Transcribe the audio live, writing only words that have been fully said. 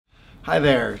Hi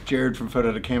there, Jared from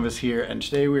Photo to Canvas here, and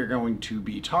today we're going to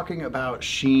be talking about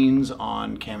sheens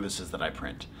on canvases that I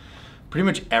print. Pretty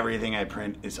much everything I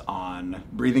print is on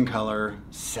Breathing Color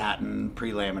Satin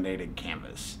Pre-Laminated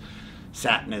Canvas.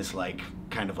 Satin is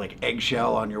kind of like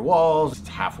eggshell on your walls. It's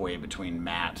halfway between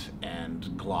matte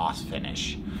and gloss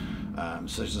finish.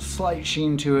 So there's a slight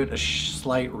sheen to it, a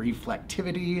slight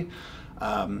reflectivity,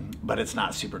 but it's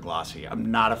not super glossy.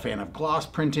 I'm not a fan of gloss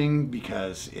printing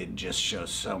because it just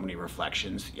shows so many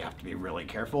reflections. You have to be really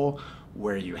careful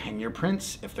where you hang your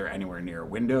prints, if they're anywhere near a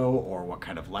window or what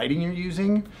kind of lighting you're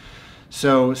using.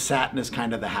 So satin is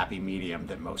kind of the happy medium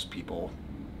that most people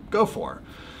go for.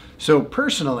 So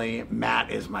personally,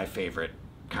 matte is my favorite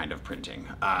kind of printing.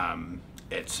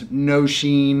 It's no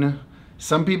sheen.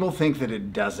 Some people think that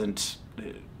it doesn't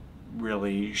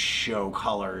really show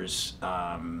colors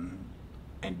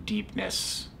and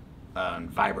deepness and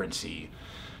vibrancy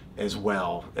as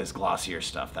well as glossier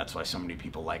stuff. That's why so many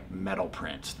people like metal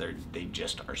prints. They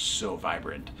just are so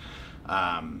vibrant.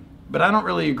 But I don't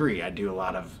really agree. I do a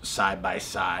lot of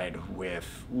side-by-side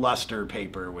with luster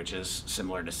paper, which is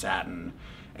similar to satin,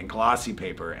 and glossy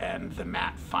paper, and the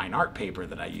matte fine art paper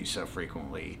that I use so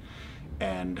frequently.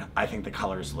 And I think the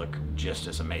colors look just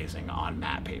as amazing on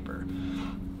matte paper.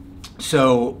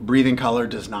 So Breathing Color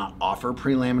does not offer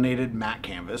pre-laminated matte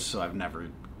canvas, so I've never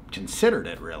considered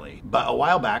it really. But a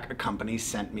while back, a company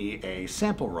sent me a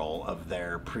sample roll of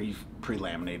their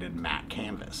pre-laminated matte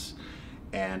canvas.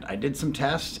 And I did some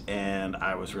tests and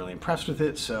I was really impressed with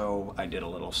it, so I did a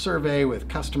little survey with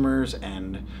customers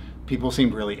and people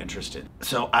seemed really interested.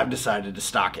 So I've decided to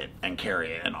stock it and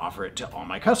carry it and offer it to all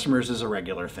my customers as a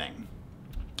regular thing.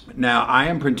 Now I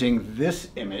am printing this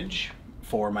image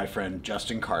for my friend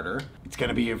Justin Carter. It's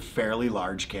gonna be a fairly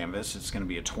large canvas. It's gonna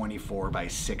be a 24 by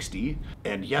 60.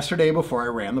 And yesterday before I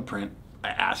ran the print, I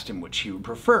asked him which he would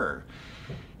prefer.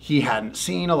 He hadn't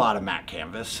seen a lot of matte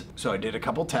canvas, so I did a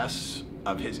couple tests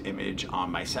of his image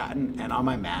on my satin and on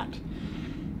my matte.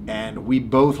 And we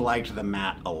both liked the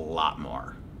matte a lot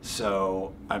more.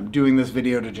 So I'm doing this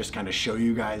video to just kind of show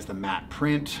you guys the matte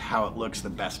print, how it looks the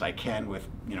best I can with,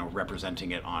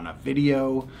 representing it on a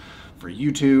video for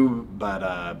YouTube,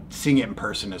 but seeing it in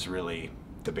person is really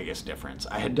the biggest difference.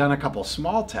 I had done a couple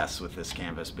small tests with this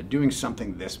canvas, but doing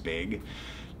something this big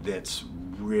that's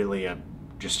really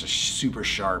just a super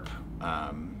sharp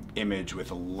image with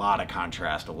a lot of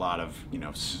contrast, a lot of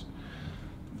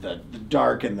the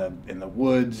dark in the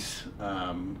woods,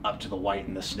 up to the white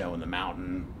and the snow and the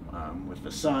mountain, with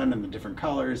the sun and the different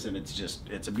colors, and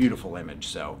it's a beautiful image.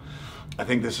 So I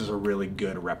think this is a really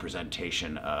good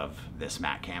representation of this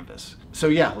matte canvas. So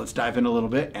yeah, let's dive in a little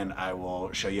bit and I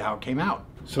will show you how it came out.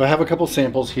 So I have a couple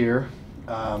samples here.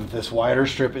 This wider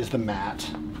strip is the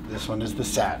matte, this one is the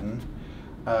satin.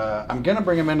 I'm gonna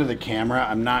bring them into the camera.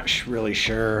 I'm not really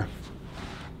sure.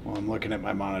 Well, I'm looking at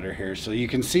my monitor here, so you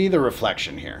can see the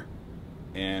reflection here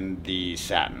in the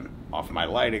satin off my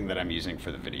lighting that I'm using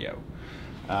for the video.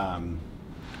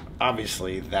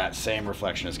 Obviously, that same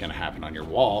reflection is going to happen on your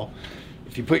wall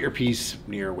if you put your piece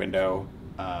near a window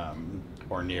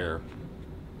or near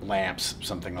lamps,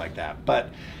 something like that. But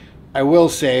I will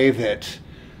say that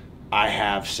I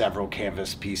have several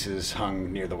canvas pieces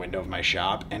hung near the window of my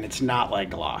shop, and it's not like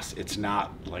gloss. It's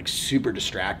not like super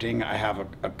distracting. I have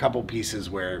a couple pieces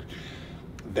where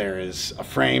there is a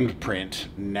framed print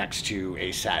next to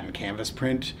a satin canvas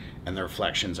print, and the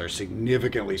reflections are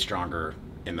significantly stronger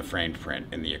in the framed print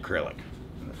in the acrylic,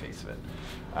 in the face of it.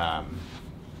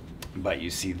 But you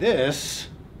see this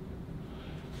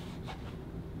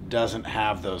doesn't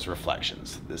have those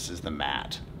reflections. This is the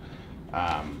matte.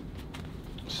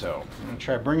 So I'm gonna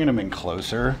try bringing them in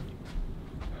closer.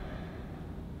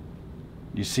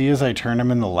 You see as I turn them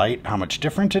in the light how much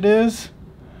different it is?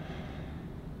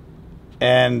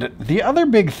 And the other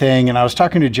big thing, and I was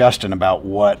talking to Justin about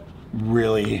what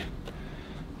really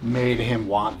made him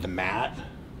want the matte,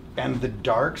 and the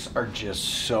darks are just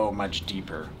so much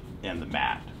deeper in the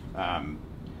matte.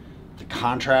 The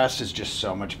contrast is just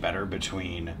so much better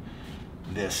between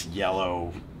this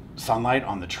yellow sunlight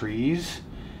on the trees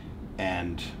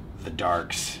and the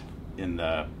darks in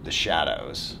the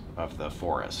shadows of the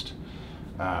forest.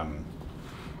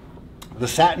 The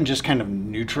satin just kind of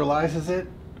neutralizes it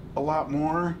a lot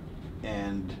more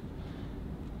and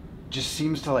just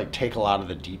seems to take a lot of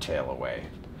the detail away.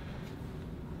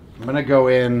 I'm gonna go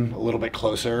in a little bit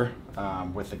closer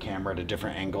with the camera at a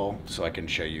different angle so I can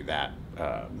show you that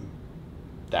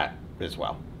as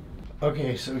well.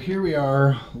 Okay, so here we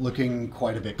are looking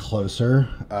quite a bit closer.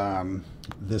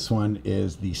 This one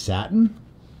is the satin.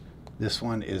 This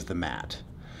one is the matte.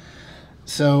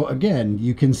 So again,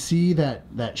 you can see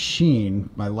that sheen.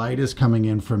 My light is coming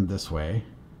in from this way.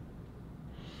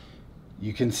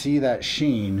 You can see that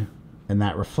sheen and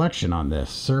that reflection on this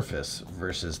surface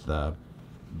versus the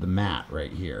matte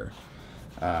right here.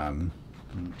 I'm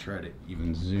gonna try to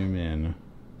even zoom in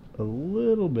a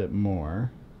little bit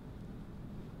more.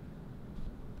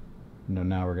 No,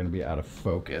 now we're gonna be out of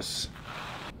focus.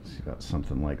 Let's see about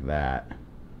something like that.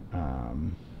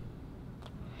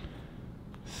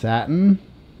 Satin,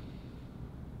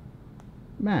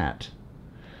 matte.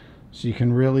 So you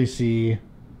can really see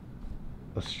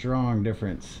a strong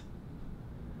difference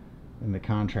in the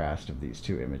contrast of these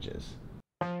two images.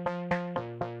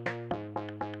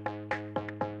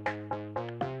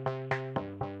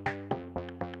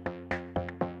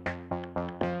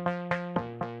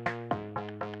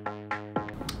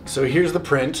 So here's the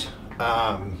print.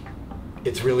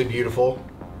 It's really beautiful.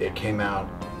 It came out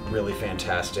really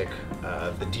fantastic.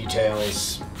 The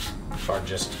details are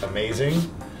just amazing.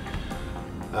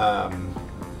 I'll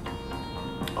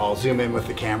zoom in with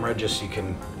the camera just so you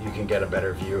can get a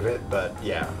better view of it. But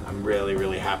yeah, I'm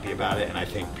really happy about it, and I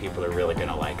think people are really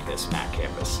gonna like this matte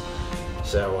canvas.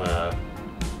 So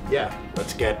yeah,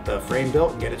 let's get the frame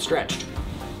built and get it stretched.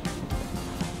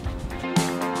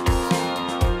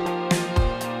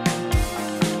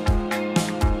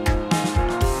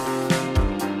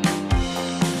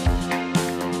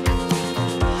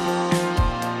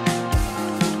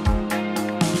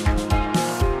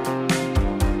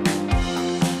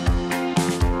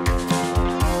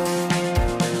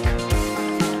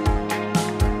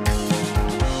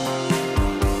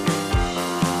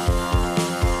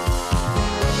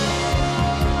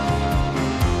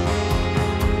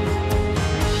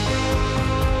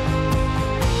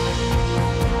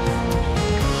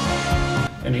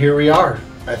 And here we are.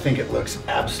 I think it looks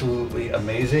absolutely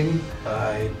amazing.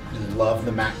 I love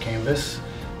the matte canvas.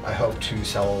 I hope to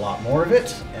sell a lot more of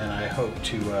it, and I hope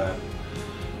to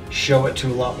show it to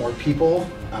a lot more people.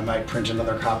 I might print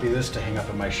another copy of this to hang up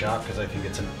in my shop because I think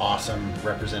it's an awesome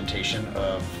representation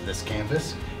of this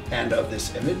canvas and of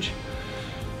this image.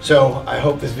 So I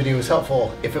hope this video was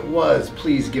helpful. If it was,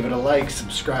 please give it a like,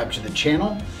 subscribe to the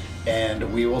channel,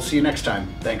 and we will see you next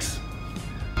time. Thanks.